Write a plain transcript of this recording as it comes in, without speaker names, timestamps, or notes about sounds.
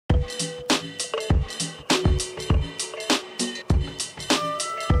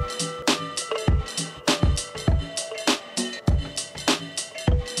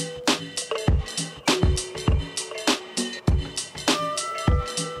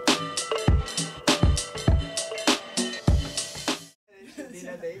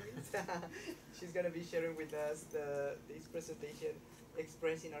She's going to be sharing with us this presentation,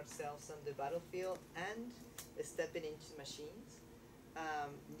 Expressing Ourselves on the Battlefield and Stepping into Machines.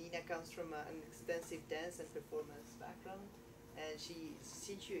 Nina comes from an extensive dance and performance background, and she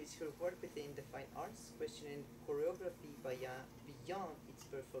situates her work within the fine arts, questioning choreography beyond its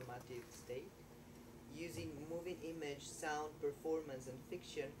performative state. Using moving image, sound, performance, and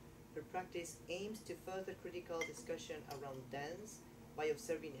fiction, her practice aims to further critical discussion around dance by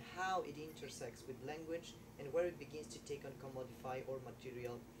observing how it intersects with language and where it begins to take on commodified or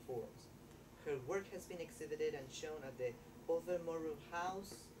material forms. Her work has been exhibited and shown at the Overmorrow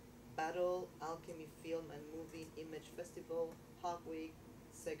House, Battle, Alchemy Film and Moving Image Festival, Hawk Week,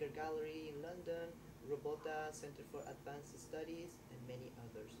 Seger Gallery in London, Robota Center for Advanced Studies, and many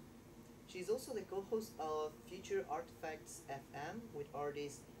others. She is also the co-host of Future Artifacts FM with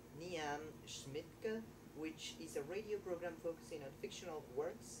artist Niam Schmidtke, which is a radio program focusing on fictional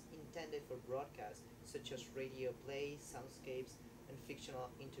works intended for broadcast, such as radio plays, soundscapes, and fictional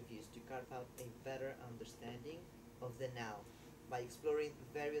interviews to carve out a better understanding of the now by exploring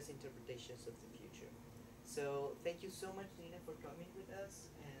various interpretations of the future. So thank you so much, Nina, for coming with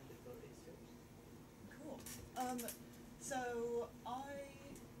us, and the floor is yours. Cool. So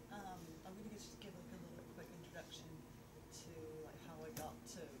I'm going to just give like a little quick introduction to like how I got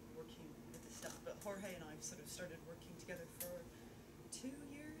to working with this stuff. But Jorge and I have sort of started working together for 2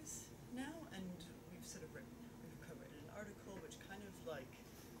 years now, and we've co-written an article which kind of like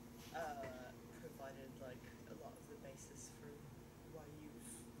provided like a lot of the basis for why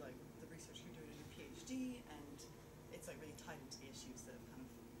you've like the research you're doing in your PhD, and it's like really tied into the issues that have kind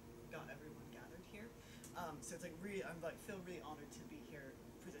of got everyone gathered here. So it's like I'm like feel really honored to be here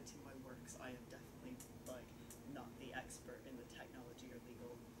presenting my works. I am definitely like not the expert in the technology or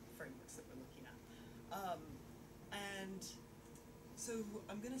legal frameworks that we're looking at. And so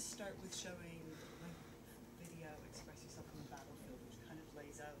I'm going to start with showing my video "Express Yourself on the Battlefield," which kind of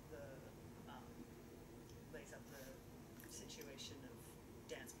lays out the situation of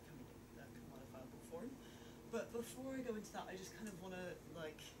dance becoming a commodifiable form. But before I go into that, I just kind of want to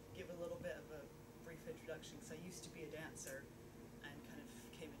like give a little bit of a brief introduction, because I used to be a dancer and kind of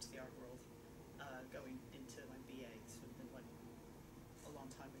came into the art world going into my BA. This would have been like a long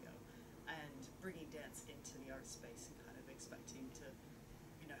time ago, and bringing dance into the art space and kind of expecting to,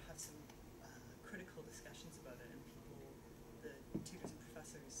 you know, have some critical discussions about it. And people, the tutors and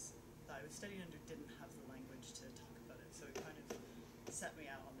professors that I was studying under didn't have the language to talk about it, so it kind of set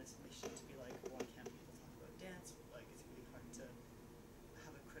me out on this mission to be like, why can't people talk about dance? Like, it's really hard to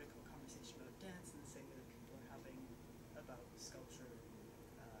have a critical conversation about dance in the same way that people are having about sculpture,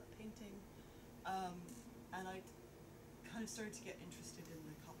 painting. And I kind of started to get interested in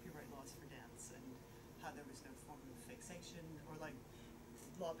the copyright laws for dance and how there was no form of fixation, or like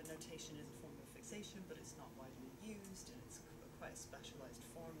law of notation is a form of fixation, but it's not widely used, and it's quite a specialized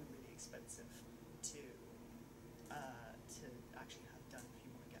form and really expensive to actually have done if you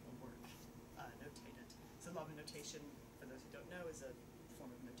want to get a work notated. So law of notation, for those who don't know, is a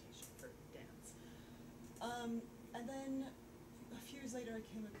form of notation for dance. And then a few years later I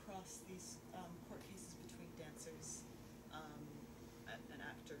came across these court cases between dancers and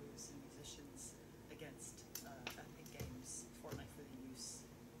actors and musicians against Epic Games, Fortnite, for the use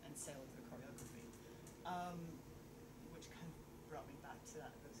and sale of their choreography, which kind of brought me back to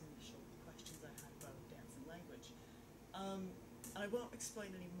those initial questions I had about dance and language. And I won't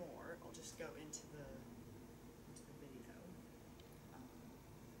explain any more, I'll just go into the video.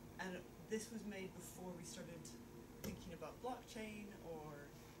 And this was made before we started thinking about blockchain,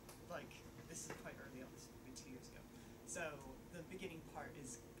 or like, this is quite early on, this would be 2 years ago. So the beginning part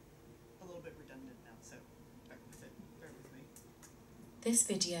is a little bit redundant now, so bear with me. This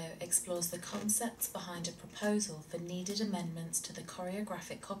video explores the concepts behind a proposal for needed amendments to the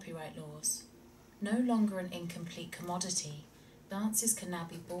choreographic copyright laws. No longer an incomplete commodity, dances can now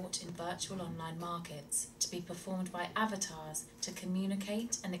be bought in virtual online markets to be performed by avatars to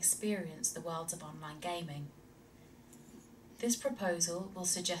communicate and experience the worlds of online gaming. This proposal will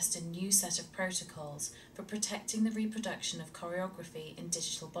suggest a new set of protocols for protecting the reproduction of choreography in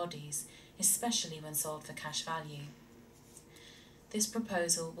digital bodies, especially when sold for cash value. This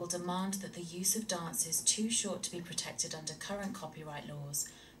proposal will demand that the use of dances too short to be protected under current copyright laws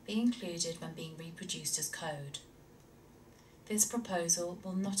be included when being reproduced as code. This proposal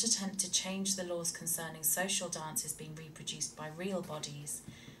will not attempt to change the laws concerning social dances being reproduced by real bodies,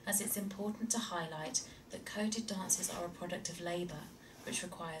 as it's important to highlight that coded dances are a product of labour, which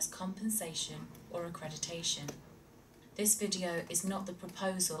requires compensation or accreditation. This video is not the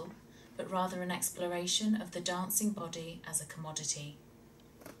proposal, but rather an exploration of the dancing body as a commodity.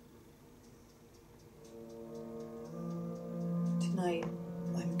 Tonight,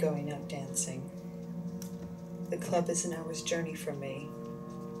 I'm going out dancing. The club is an hour's journey from me.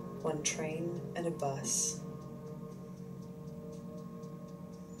 One train and a bus.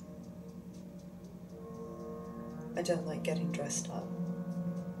 I don't like getting dressed up.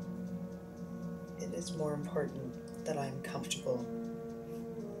 It is more important that I am comfortable.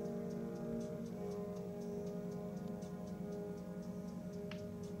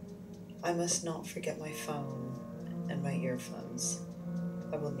 I must not forget my phone and my earphones.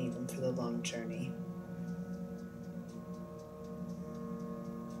 I will need them for the long journey.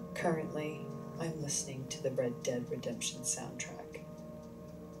 Currently, I'm listening to the Red Dead Redemption soundtrack.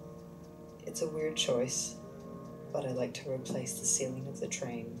 It's a weird choice, but I like to replace the ceiling of the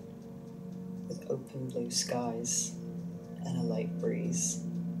train with open blue skies and a light breeze.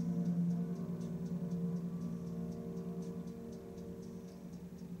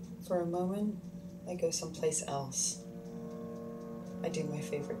 For a moment, I go someplace else. I do my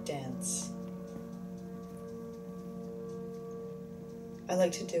favorite dance. I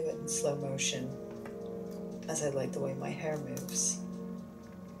like to do it in slow motion, as I like the way my hair moves.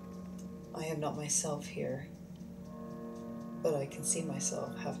 I am not myself here, but I can see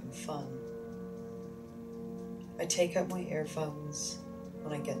myself having fun. I take out my earphones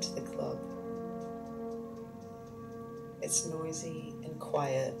when I get to the club. It's noisy and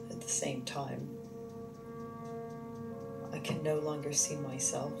quiet at the same time. I can no longer see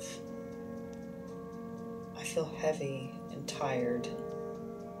myself. I feel heavy and tired.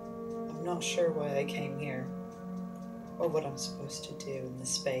 I'm not sure why I came here, or what I'm supposed to do in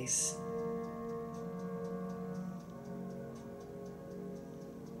this space.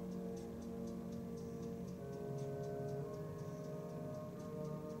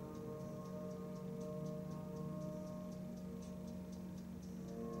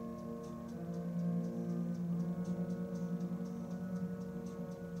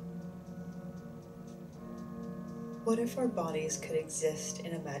 What if our bodies could exist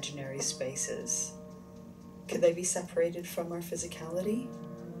in imaginary spaces? Could they be separated from our physicality?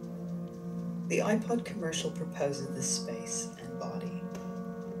 The iPod commercial proposes this space and body.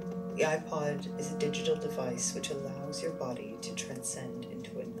 The iPod is a digital device which allows your body to transcend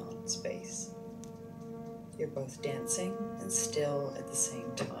into a non-space. You're both dancing and still at the same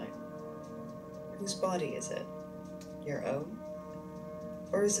time. Whose body is it? Your own?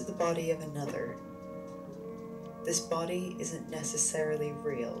 Or is it the body of another? This body isn't necessarily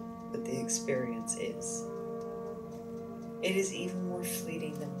real, but the experience is. It is even more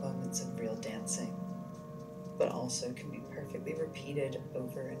fleeting than moments of real dancing, but also can be perfectly repeated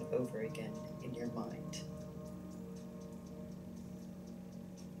over and over again in your mind.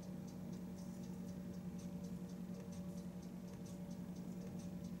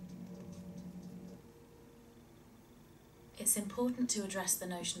 It's important to address the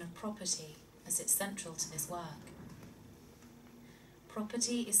notion of property, as it's central to this work.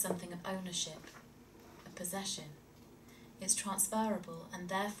 Property is something of ownership, a possession. It's transferable and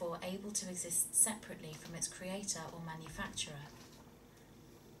therefore able to exist separately from its creator or manufacturer.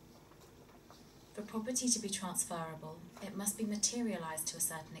 For property to be transferable, it must be materialized to a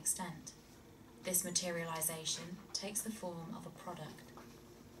certain extent. This materialization takes the form of a product.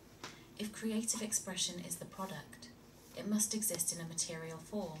 If creative expression is the product, it must exist in a material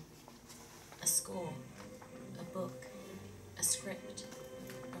form. A score, a book, a script,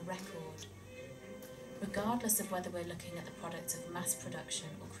 a record. Regardless of whether we're looking at the product of mass production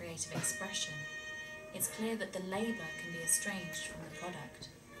or creative expression, it's clear that the labour can be estranged from the product.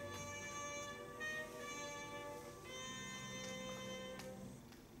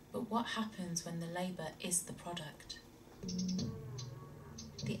 But what happens when the labour is the product?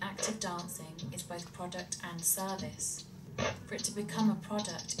 The act of dancing is both product and service. For it to become a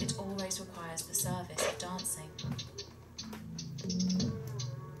product, it always requires the service of dancing.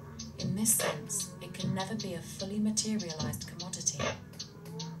 In this sense, it can never be a fully materialized commodity.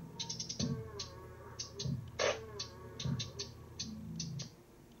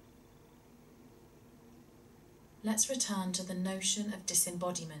 Let's return to the notion of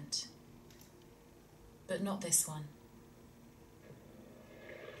disembodiment, but not this one.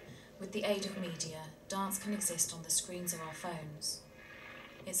 With the aid of media, dance can exist on the screens of our phones.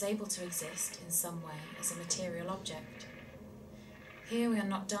 It's able to exist in some way as a material object. Here we are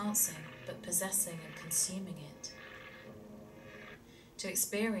not dancing, but possessing and consuming it. To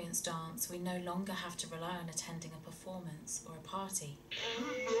experience dance, we no longer have to rely on attending a performance or a party.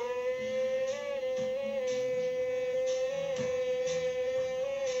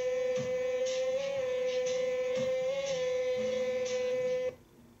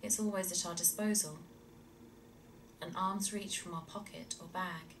 It's always at our disposal. An an arm's reach from our pocket or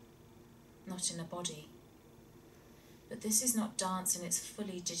bag, not in a body. But this is not dance in its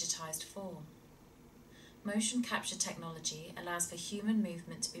fully digitized form. Motion capture technology allows for human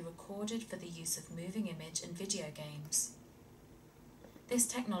movement to be recorded for the use of moving image and video games. This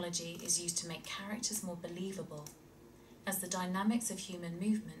technology is used to make characters more believable, as the dynamics of human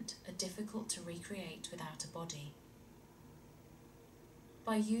movement are difficult to recreate without a body.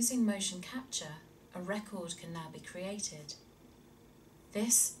 By using motion capture, a record can now be created.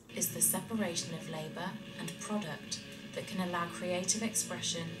 This is the separation of labour and product that can allow creative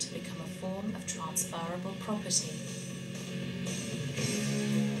expression to become a form of transferable property.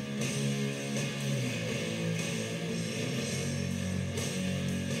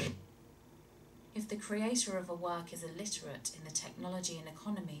 If the creator of a work is illiterate in the technology and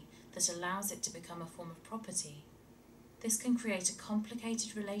economy that allows it to become a form of property, this can create a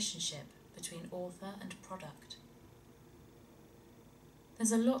complicated relationship between author and product.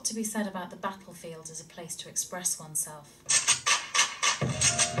 There's a lot to be said about the battlefield as a place to express oneself.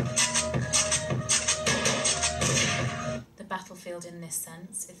 The battlefield in this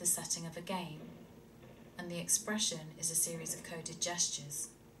sense is the setting of a game, and the expression is a series of coded gestures.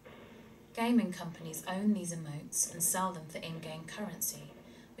 Gaming companies own these emotes and sell them for in-game currency,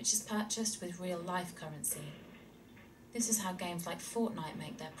 which is purchased with real-life currency. This is how games like Fortnite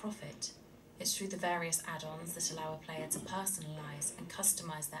make their profit. It's through the various add-ons that allow a player to personalise and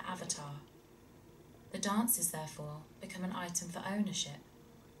customise their avatar. The dances, therefore, become an item for ownership,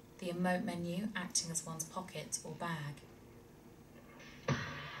 the emote menu acting as one's pocket or bag.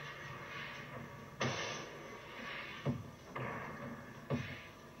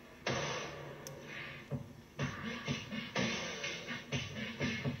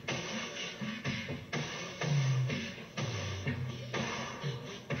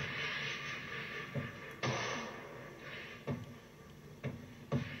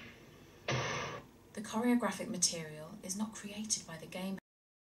 The choreographic material is not created by the game.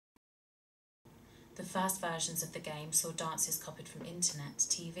 The first versions of the game saw dances copied from internet,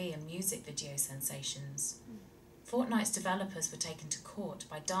 TV and music video sensations. Fortnite's developers were taken to court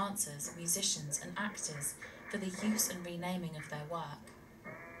by dancers, musicians and actors for the use and renaming of their work.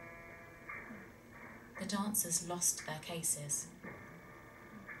 The dancers lost their cases.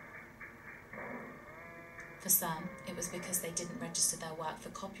 For some, it was because they didn't register their work for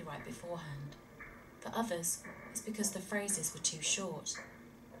copyright beforehand. For others, it's because the phrases were too short.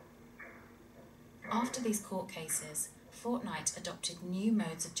 After these court cases, Fortnite adopted new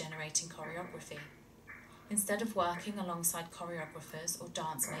modes of generating choreography. Instead of working alongside choreographers or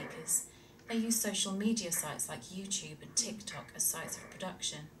dance makers, they use social media sites like YouTube and TikTok as sites of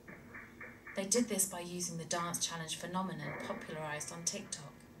production. They did this by using the dance challenge phenomenon popularised on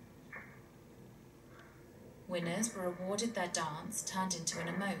TikTok. Winners were awarded their dance turned into an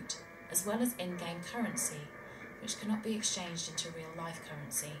emote, as well as in-game currency, which cannot be exchanged into real-life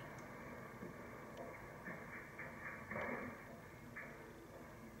currency.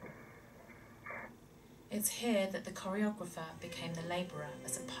 It's here that the choreographer became the labourer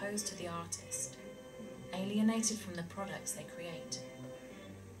as opposed to the artist, alienated from the products they create.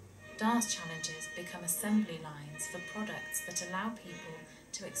 Dance challenges become assembly lines for products that allow people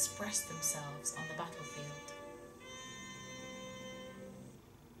to express themselves on the battlefield.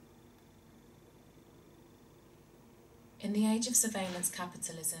 In the age of surveillance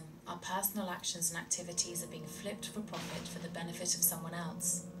capitalism, our personal actions and activities are being flipped for profit for the benefit of someone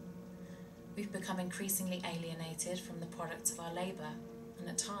else. We've become increasingly alienated from the products of our labour, and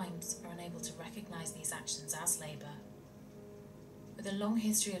at times are unable to recognise these actions as labour. With a long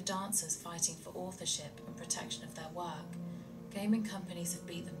history of dancers fighting for authorship and protection of their work, gaming companies have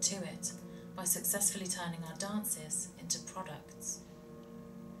beat them to it by successfully turning our dances into products.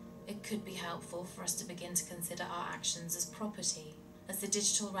 It could be helpful for us to begin to consider our actions as property, as the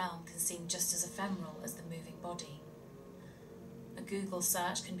digital realm can seem just as ephemeral as the moving body. A Google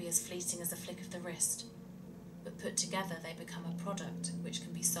search can be as fleeting as a flick of the wrist, but put together they become a product which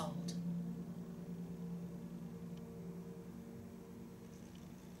can be sold.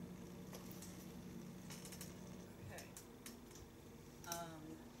 Okay.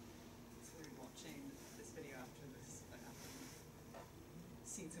 So we're watching this video after this, after we've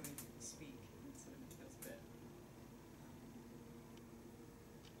seen so many people speak, and sort of feels a bit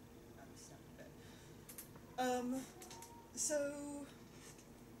out of step a bit.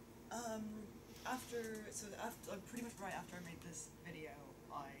 After pretty much right after I made this video,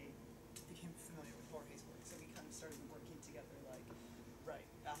 I became familiar with Jorge's work. So we kind of started working together, like right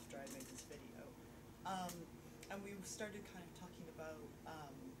after I made this video, and we started kind of talking about,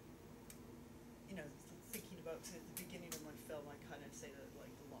 thinking about, so at the beginning of my film I kind of say that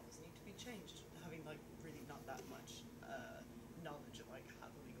like the laws need to be changed, having like really not that much knowledge of like how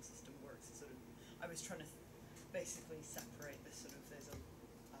the legal system works. Sort of, I was trying to basically separate this sort of, there's a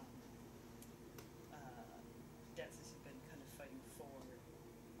dancers who've been kind of fighting for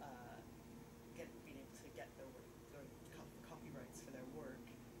being able to get their work, their copyrights for their work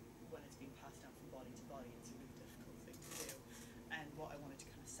when it's being passed down from body to body. It's a really difficult thing to do. And what I wanted to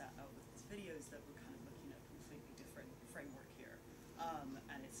kind of set out with this video is that we're kind of looking at a completely different framework here.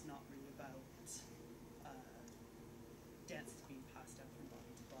 And it's not really about dances being passed down from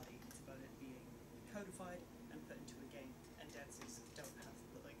body to body. It's about it being codified and put into a game. And dancers don't have,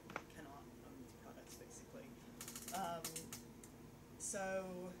 like, cannot own these products, basically.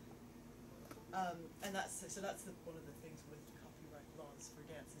 And that's one of the things with copyright laws for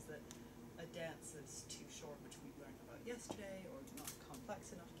dance, is that a dance that's too short, which we learned about yesterday, or not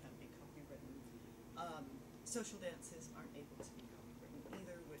complex enough, can't be copywritten. Social dances aren't able to be copywritten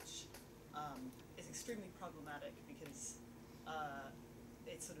either, which is extremely problematic because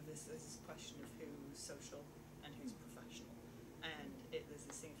it's sort of this question of who's social and who's professional. And there's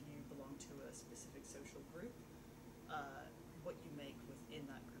this thing, if you belong to a specific social group, what you make within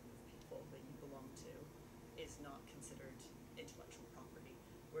that group of people that you belong to is not considered intellectual property.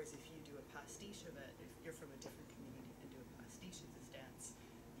 Whereas if you do a pastiche of it, if you're from a different community and do a pastiche of this dance,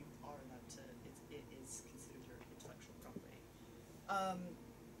 you are allowed to, it is considered your intellectual property.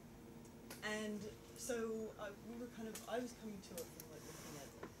 And so we were kind of, I was coming to it from like looking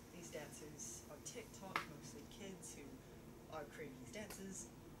at these dancers on TikTok, mostly kids who are creating these dances.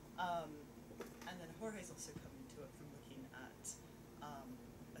 And then Jorge's also come into it from looking at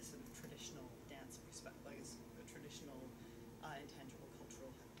a sort of traditional dance perspective, like a traditional intangible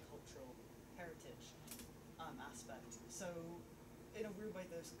cultural heritage aspect. So in a weird way,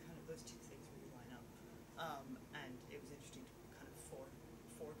 those two things really line up. And it was interesting to kind of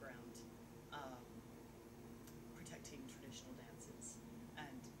foreground protecting traditional dances,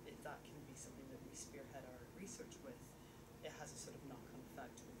 and if that can be something that we spearhead our research with, it has a sort of knock-on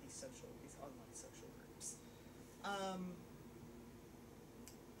effect with these online social groups.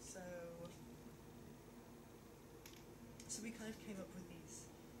 So we kind of came up with these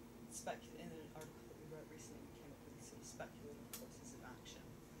in an article that we wrote recently, we came up with these sort of speculative courses of action.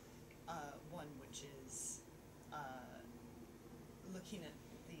 One which is looking at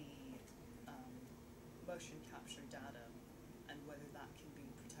the motion capture data and whether that can be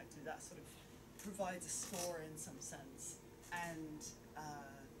protected. That sort of provides a score in some sense, and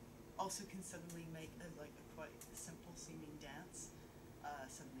also can suddenly make a quite simple seeming dance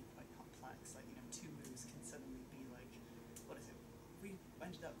suddenly quite complex. Like, you know, two moves can suddenly be like, what is it? We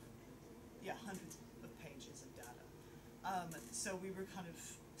ended up, hundreds of pages of data. So we were kind of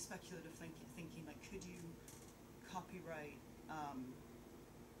speculative thinking like, could you copyright,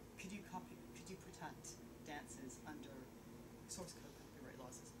 could you protect dances under source code copyright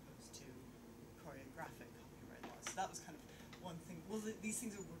laws as opposed to choreographic copyright laws? So that was kind of one thing. Well, these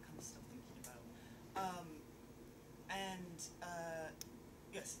things we're kind of still thinking about.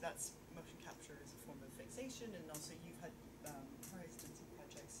 Yes, that's motion capture as a form of fixation, and also you've had Jorge's done some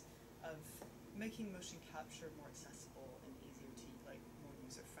projects of making motion capture more accessible and easier to, like, more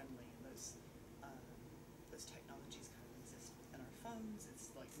user-friendly. And those technologies kind of exist within our phones.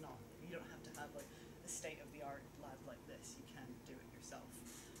 It's like not, you don't have to have like a state-of-the-art lab like this. You can do it yourself.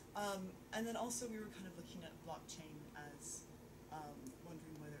 And then also we were kind of looking at blockchain as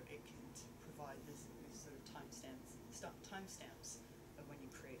wondering whether it could provide this sort of timestamps of when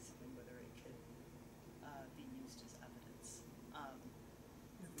you create something, whether it could be used as evidence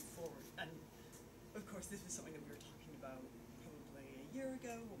moving forward. And of course, this was something that we were talking about probably a year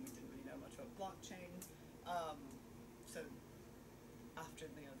ago when we didn't really know much about blockchain. So after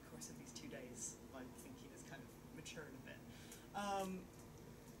the course of these 2 days, my thinking has kind of matured a bit.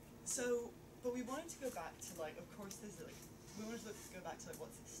 But we wanted to go back to, like, of course there's like, we wanted to go back to like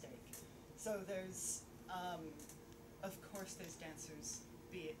what's at stake. So there's of course there's dancers,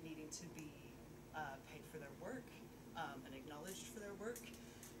 be it needing to be paid for their work and acknowledged for their work,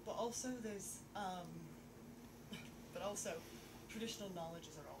 but also there's traditional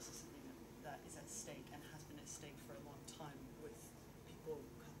knowledges are also something that is at stake and has been at stake for a long time with people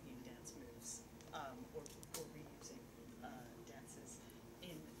copying dance moves or reusing dances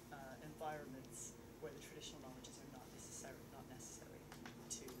in environments where the traditional knowledges are not necessary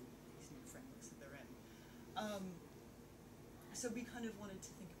to these new frameworks that they're in. So we kind of wanted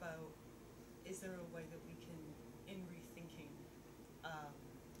to think about, is there a way that we can, in rethinking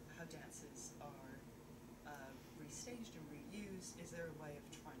how dances are restaged and reused, is there a way of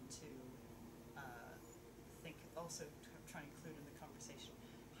trying to also try and include in the conversation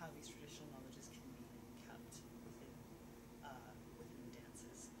how these traditional knowledges can be kept within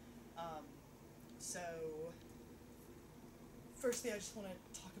dances. So, firstly, I just want to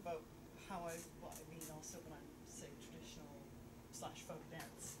talk about what I mean also when I'm saying traditional/folk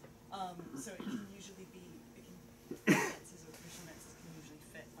dance. So it can usually be, dances or traditional dances can usually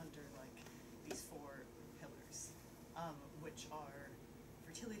fit under like these 4 pillars, which are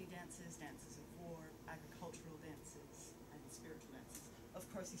fertility dances, dances of war, agricultural dances, and spiritual dances. Of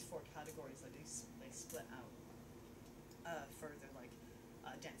course, these 4 categories, like they split out further, like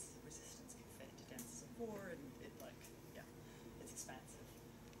dances of resistance can fit into dances of war, and it's expansive.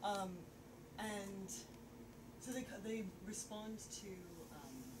 And so they respond to,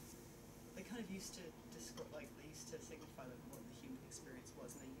 they kind of used to they used to signify like what the human experience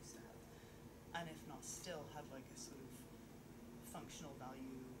was, and they used to have, and if not still, have like a sort of functional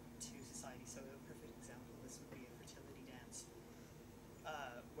value to society. So a perfect example of this would be a fertility dance,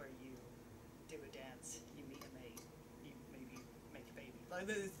 where you do a dance, you meet a mate, you maybe make a baby. Like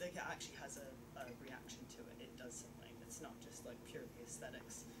it actually has a reaction to it. It does something. It's not just like purely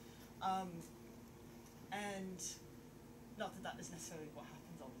aesthetics. And not that is necessarily what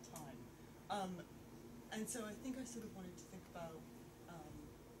happens all the time. And so I think I sort of wanted to think about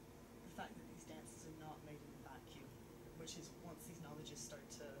the fact that these dances are not made in a vacuum, which is once these knowledges start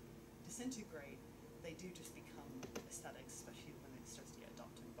to disintegrate, they do just become aesthetics, especially when it starts to get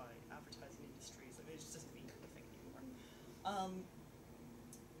adopted by advertising industries. I mean, it just doesn't mean anything anymore.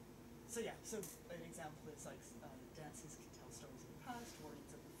 So an example is like dances can tell stories of the past,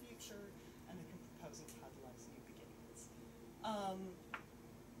 warnings of the future, and they can propose and catalyze new beginnings.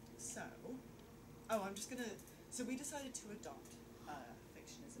 So we decided to adopt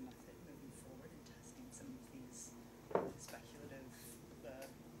fiction as a method moving forward in testing some of these speculative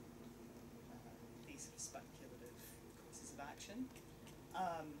courses of action.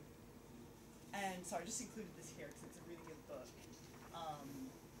 And so I just included this here because it's a really good book,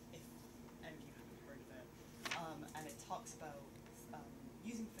 if any of you haven't heard of it. And it talks about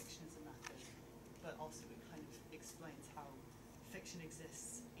using fiction as a method, but also it kind of explains how fiction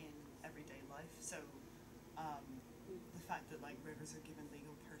exists in everyday life. So the fact that like rivers are given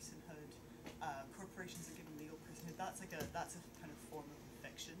legal personhood, corporations are given legal personhood, that's a kind of form of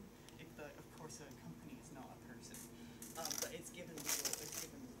fiction. Of course a company is not a person, but it's given legal,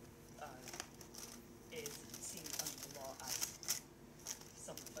 is seen under the law as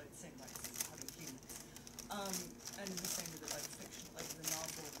the same rights as having humans. And in the same way that like fiction, like the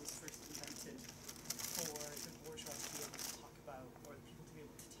novel was first invented for the bourgeois to be able to talk about, or the people to be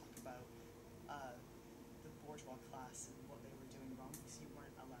able to talk about the bourgeois class and what they were doing wrong, because you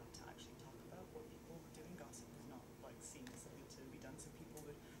weren't allowed to actually talk about what people were doing. Gossip was not like seen as something to be done, so people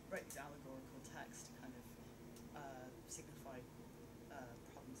would write these allegorical texts to kind of signify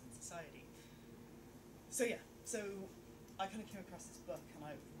problems in society. So I kind of came across this book, and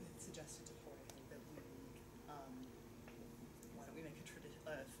I suggested to Jorge that why don't we make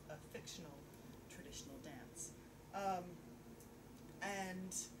a fictional traditional dance?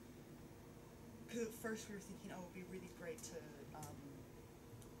 And cause at first we were thinking, it would be really great to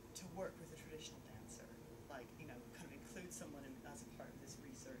work with a traditional dancer, like kind of include someone as a part of this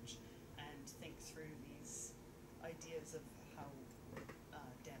research, and think through these ideas of how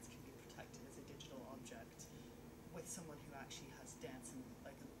dance can be protected as a digital object, with someone who actually has dance and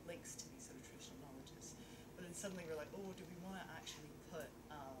like links to these sort of traditional knowledges. But then suddenly we're like, do we want to actually put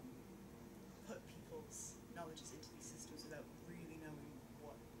people's knowledges into these systems without really knowing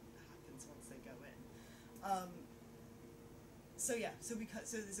what happens once they go in? So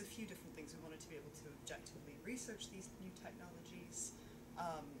there's a few different things. We wanted to be able to objectively research these new technologies,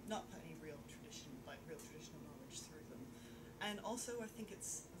 not put any real traditional knowledge through them. And also I think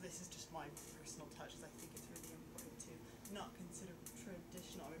this is just my personal touch, is I think it's really important to not consider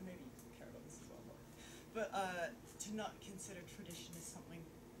traditional, I mean maybe you care about this as well, but to not consider tradition as something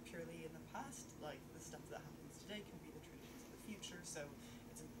purely in the past, like the stuff that happens today can be the traditions of the future, so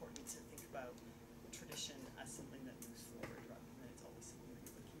it's important to think about tradition as something that moves forward rather than it's always something that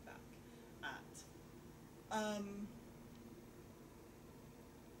you're looking back at.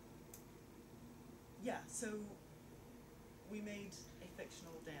 So we made a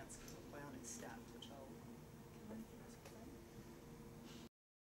fictional dance called Bionic Step, which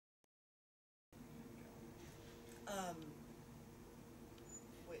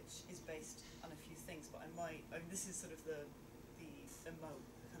which is based on a few things, but this is sort of the emote,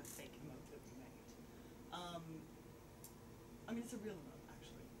 the kind of fake emote that we made. I mean, it's a real emote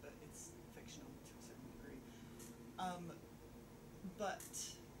actually, but it's fictional to a certain degree. But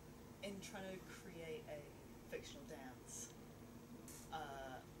in trying to create a fictional dance,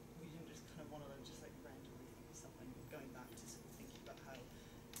 we didn't just kind of want to just like randomly think of something, going back to sort of thinking about how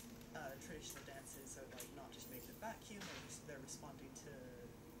traditional dances are like not just made in a vacuum, they're responding to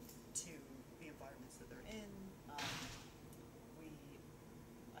the environments that they're in. I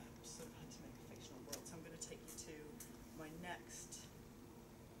sort of had to make a fictional world, so I'm going to take you to my next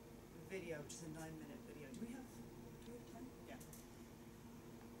video, which is a 9-minute video. Do we have time? Yeah.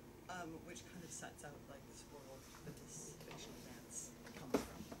 Which kind of sets out like this world that this fictional dance comes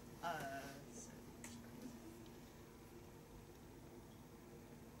from.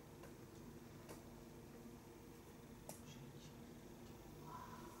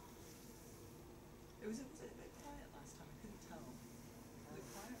 Was it a bit quiet last time? I couldn't tell. Was it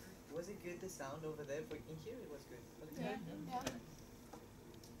quiet or? Was it good, the sound over there? But in here it was good. Was it Yeah, good? yeah.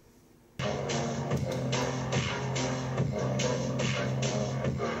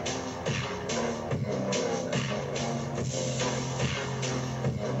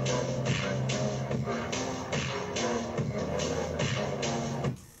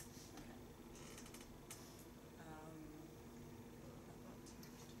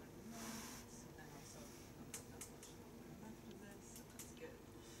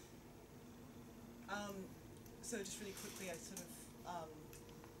 So just really quickly, I sort of,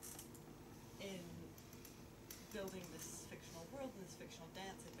 in building this fictional world and this fictional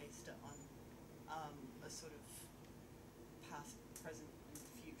dance, I based it on a sort of past, present, and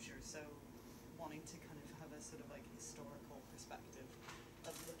future. So wanting to kind of have a sort of like historical perspective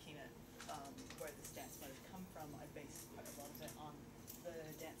of looking at where this dance might have come from. I based quite a lot of it on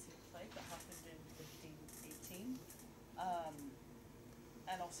the dancing plague that happened in 1518,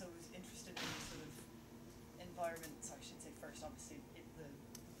 and also was interested in sort of environment. So I should say first, obviously,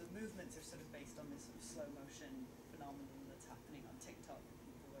 the movements are sort of based on this sort of slow motion phenomenon that's happening on TikTok.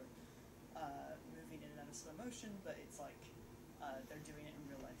 People are moving in and out of slow motion, but it's like they're doing it in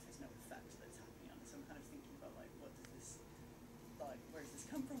real life. There's no effect that's happening on it. So I'm kind of thinking about like, what does this, like, where does this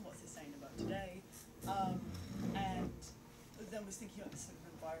come from? What's it saying about today? And then was thinking about this sort of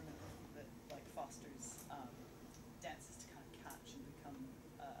environment that like fosters dances to kind of catch and become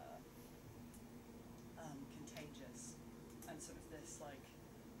contagious, and sort of this like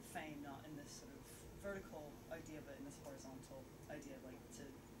fame not in this sort of vertical idea but in this horizontal idea, like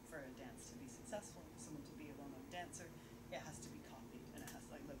for a dance to be successful, for someone to be a well-known dancer, it has to be copied, and it has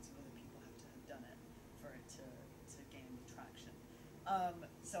like loads of other people have to have done it for it to gain traction.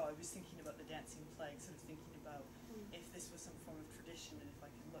 So I was thinking about the dancing plague, sort of thinking about if this was some form of tradition, and if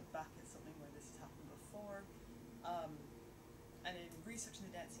I could look back at something where this has happened before. And in researching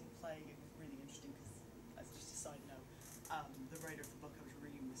the dancing plague, it was really interesting because, as just a side note, the writer of the book I was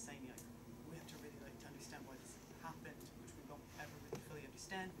reading was saying, like, we have to really like to understand why this happened, which we don't ever really fully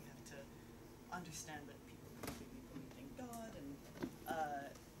understand. We have to understand that people completely believed in God, and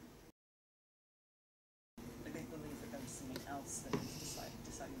they believed that there was something else that was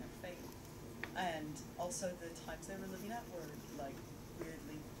deciding their fate. And also the times they were living at were like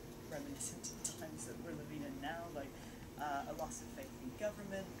weirdly reminiscent to the times that we're living in now, like a loss of faith in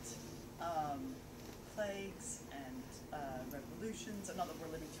government, plagues, and revolutions. And not that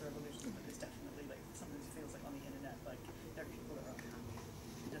we're living through revolutions, but there's definitely like something that feels like on the internet, like there are people that are unhappy.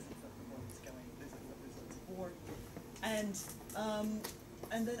 It doesn't feel like the world is going. There's lots of war, and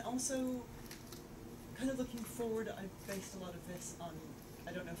then also kind of looking forward. I based a lot of this on.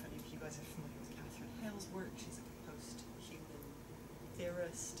 I don't know if any of you guys are familiar with Catherine Hale's work. She's like a post-human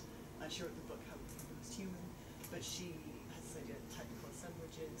theorist. She wrote the book How We Become Post-Human, but she has this idea of technical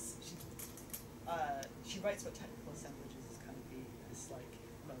assemblages. She writes about technical assemblages as kind of being this like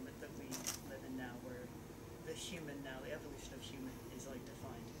moment that we live in now, where the human now, the evolution of human, is like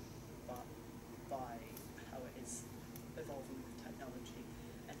defined by how it is evolving with technology,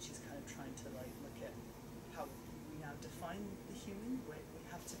 and she's kind of trying to like look at how we now define the human. We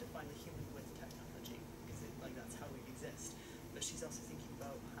have to define the human with technology because like that's how we exist. But she's also thinking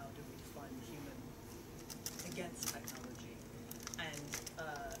about how do we define the human against technology, and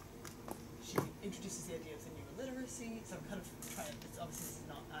she introduces the idea of the new illiteracy. So I'm kind of trying. Obviously, this is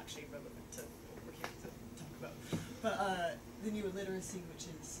not actually relevant to what we're here to talk about, but the new illiteracy,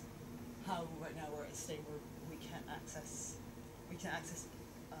 which is how right now we're at a state where we can't access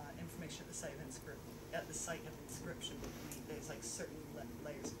information at the site of inscription. There's like certain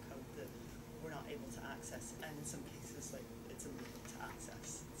layers of code that we're not able to access, and in some cases, like it's illegal to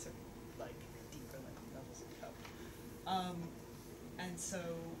access certain like deeper levels of code. And so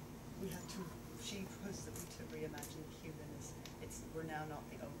she proposes that we to reimagine the human as we're now not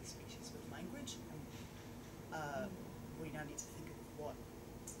the only species with language, and we now need to think of what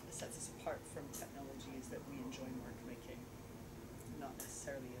sets us apart from technology is that we enjoy mark making, not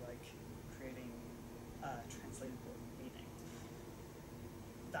necessarily like creating translatable meaning.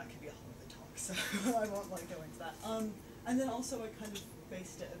 That could be a whole other talk, so I won't like go into that. And then also I kind of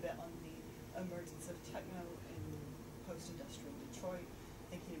based it a bit on the emergence of techno in post-industrial Detroit,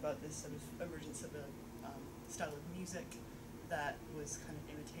 thinking about this sort of emergence of a style of music that was kind of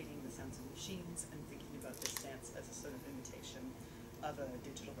imitating the sounds of machines, and thinking about this dance as a sort of imitation of a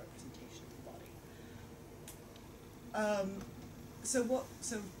digital representation of the body. So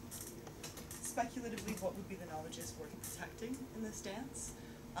speculatively, what would be the knowledges worth protecting in this dance?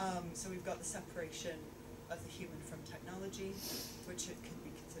 So we've got the separation of the human from technology, which it could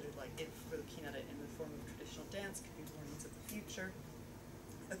be considered, like, if we're looking at it in the form of traditional dance, could be warnings of the future,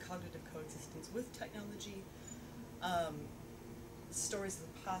 a cognitive coexistence with technology, stories of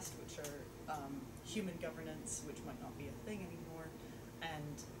the past, which are human governance, which might not be a thing anymore,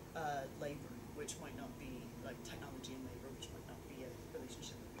 and labor, which might not be, like, technology and labor, which might not be a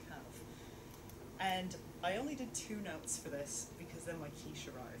relationship that we have. And I only did 2 notes for this because then my quiche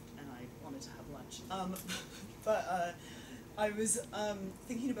arrived and I wanted to have lunch. But I was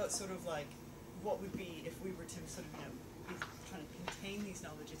thinking about sort of like what would be if we were to sort of, be trying to contain these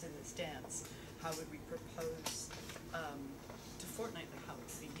knowledges in this dance. How would we propose to fortnightly how it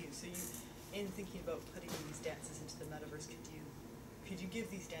would be used? So you, in thinking about putting these dances into the metaverse, could you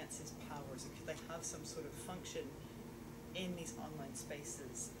give these dances powers, or could they have some sort of function in these online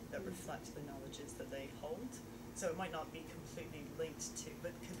spaces that reflect the knowledges that they hold? So it might not be completely linked to,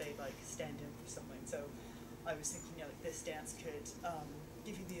 but could they like stand in for something? So I was thinking, like, this dance could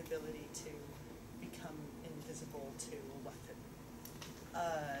give you the ability to become invisible to a weapon,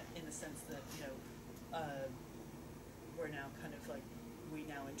 in the sense that, we're now kind of like, we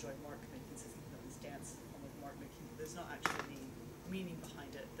now enjoy mark making, so thinking about this dance in the form of mark making, but there's not actually any meaning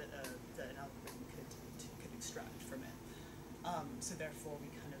behind it that an algorithm could extract from it. So therefore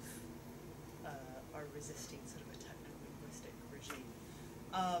we kind of are resisting sort of a techno-linguistic regime.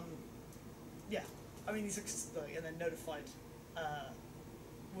 Yeah, I mean, these are like, and then notified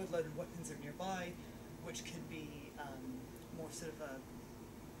wood-loaded weapons are nearby, which could be more sort of a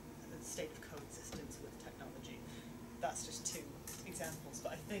state of coexistence with technology. That's just 2 examples,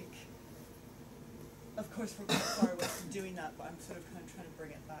 but I think, of course, we're quite far away from doing that, but I'm sort of kind of trying to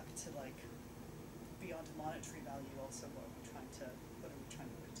bring it back to, like, beyond a monetary value also, what are we trying to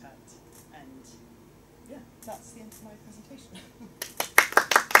protect? And yeah, that's the end of my presentation.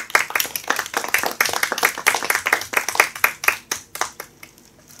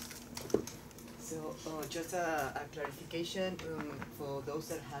 So, just a clarification, for those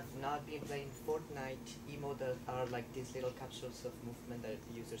that have not been playing Fortnite, emotes are like these little capsules of movement that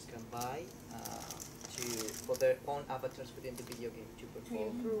the users can buy for their own avatars within the video game to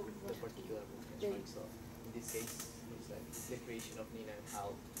perform the particular movements, right? So, in this case, it's like the creation of Nina and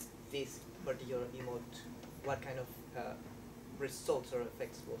how this particular emote, what kind of results or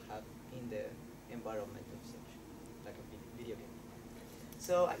effects will have in the environment of such, like a video game.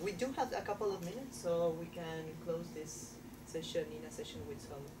 So we do have a couple of minutes, so we can close this session, Nina session, with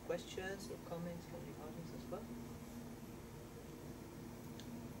some questions or comments from the audience as well.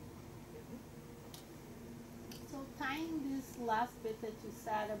 So tying this last bit that you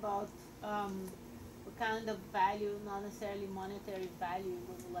said about what kind of value, not necessarily monetary value,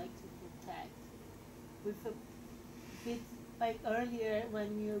 we would like to protect, with a bit like earlier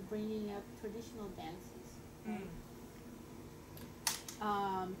when you were bringing up traditional dances. Right?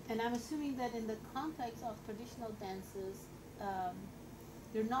 And I'm assuming that in the context of traditional dances,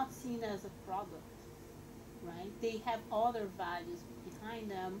 they're not seen as a product, right? They have other values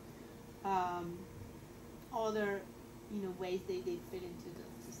behind them, other, ways they fit into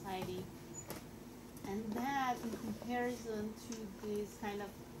the society. And that, in comparison to this kind of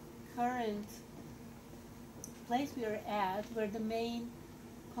current place we are at, where the main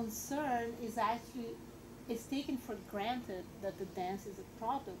concern is actually, it's taken for granted that the dance is a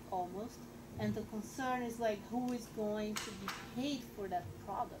product almost, and the concern is like, who is going to be paid for that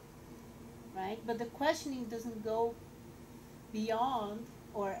product, right? But the questioning doesn't go beyond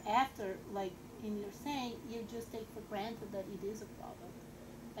or after, like in your saying, you just take for granted that it is a product.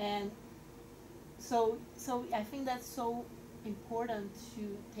 And so I think that's so important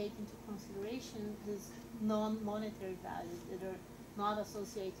to take into consideration these non-monetary values that are not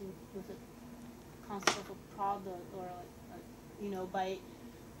associating with a concept of a product, or by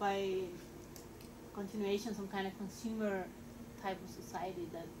continuation some kind of consumer type of society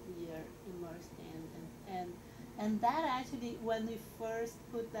that we are immersed in, and that actually, when we first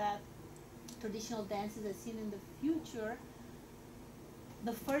put that traditional dances as seen in the future,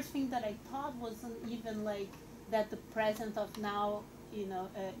 the first thing that I thought wasn't even like that the present of now,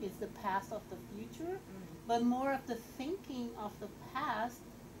 is the past of the future, but more of the thinking of the past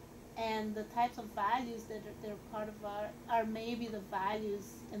and the types of values that they're part of are maybe the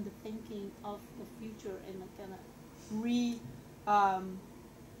values and the thinking of the future, and the kind of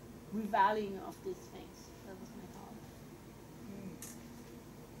revaluing of these things. That was my thought.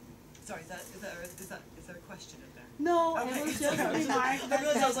 Sorry, is there a question in there? No, Okay. it was just a remark I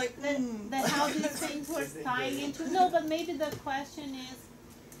realized I was like, that how these things were tying into. No, but maybe the question is,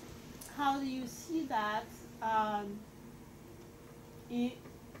 how do you see that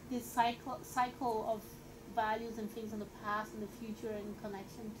this cycle of values and things in the past and the future in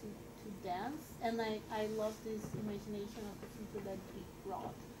connection to dance? And I love this imagination of the future that he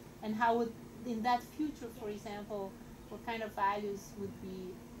brought, and how would in that future, for example, what kind of values would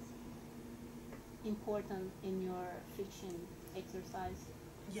be important in your fiction exercise?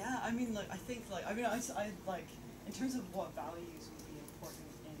 Yeah, I mean, like, I think, like, I like, in terms of what values would be important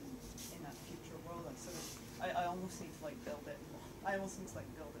in that future world, like, sort of, I almost need to, like, build it more. I almost need to, like,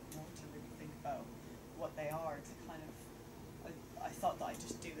 build it more to really think about what they are, to kind of, I thought that I'd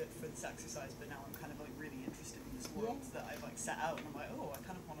just do it for this exercise, but now I'm kind of, like, really interested in this world that I've, like, set out, and I'm like, oh, I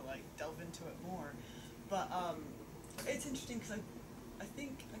kind of want to, like, delve into it more. But, it's interesting, because I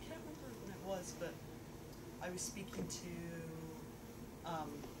think, I can't remember when it was, but I was speaking to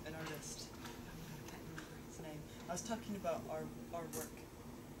an artist. I can't remember his name. I was talking about our work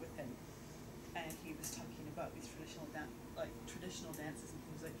with him, and he was talking about these traditional dances, and he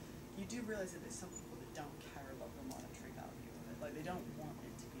was like, you do realize that there's some people that don't care about the monetary value of it. Like, they don't want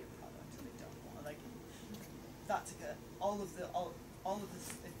it to be a product, and they don't want, like, that's all of this,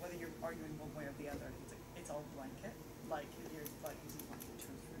 whether you're arguing one way or the other, it's all blanket. Like, you're like using blanket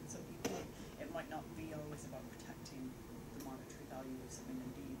terms for some people. It might not be always about protecting the monetary value of something and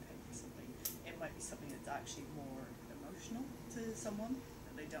being paid for something. It might be something that's actually more emotional to someone,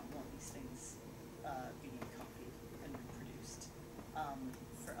 that they don't want these things being copied and reproduced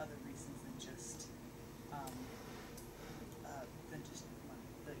for other reasons than just money,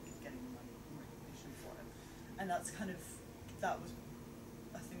 getting money recognition for it. And that's kind of, that was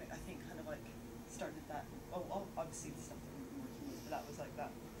a thing that I think kind of like started that, obviously the stuff that we've been working with, but that was like that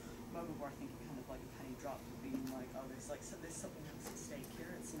moment where I think it kind of like a penny dropped, of being like, oh, there's something else at stake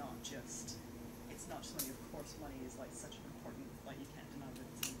here. It's not just money. Of course, money is like such an important, like, you can't deny that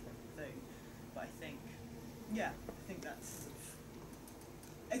it's an important thing. But I think that's sort of,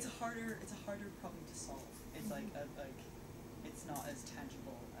 it's a harder problem to solve. It's like it's not as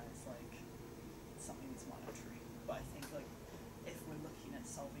tangible as like something that's monetary. But I think, like, if we're looking at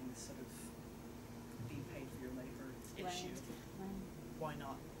solving this sort of being paid for your labor issue, why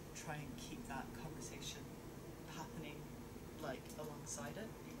not try and keep that conversation happening, like, alongside it?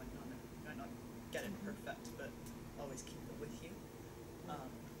 You might not get it perfect, but always keep it with you.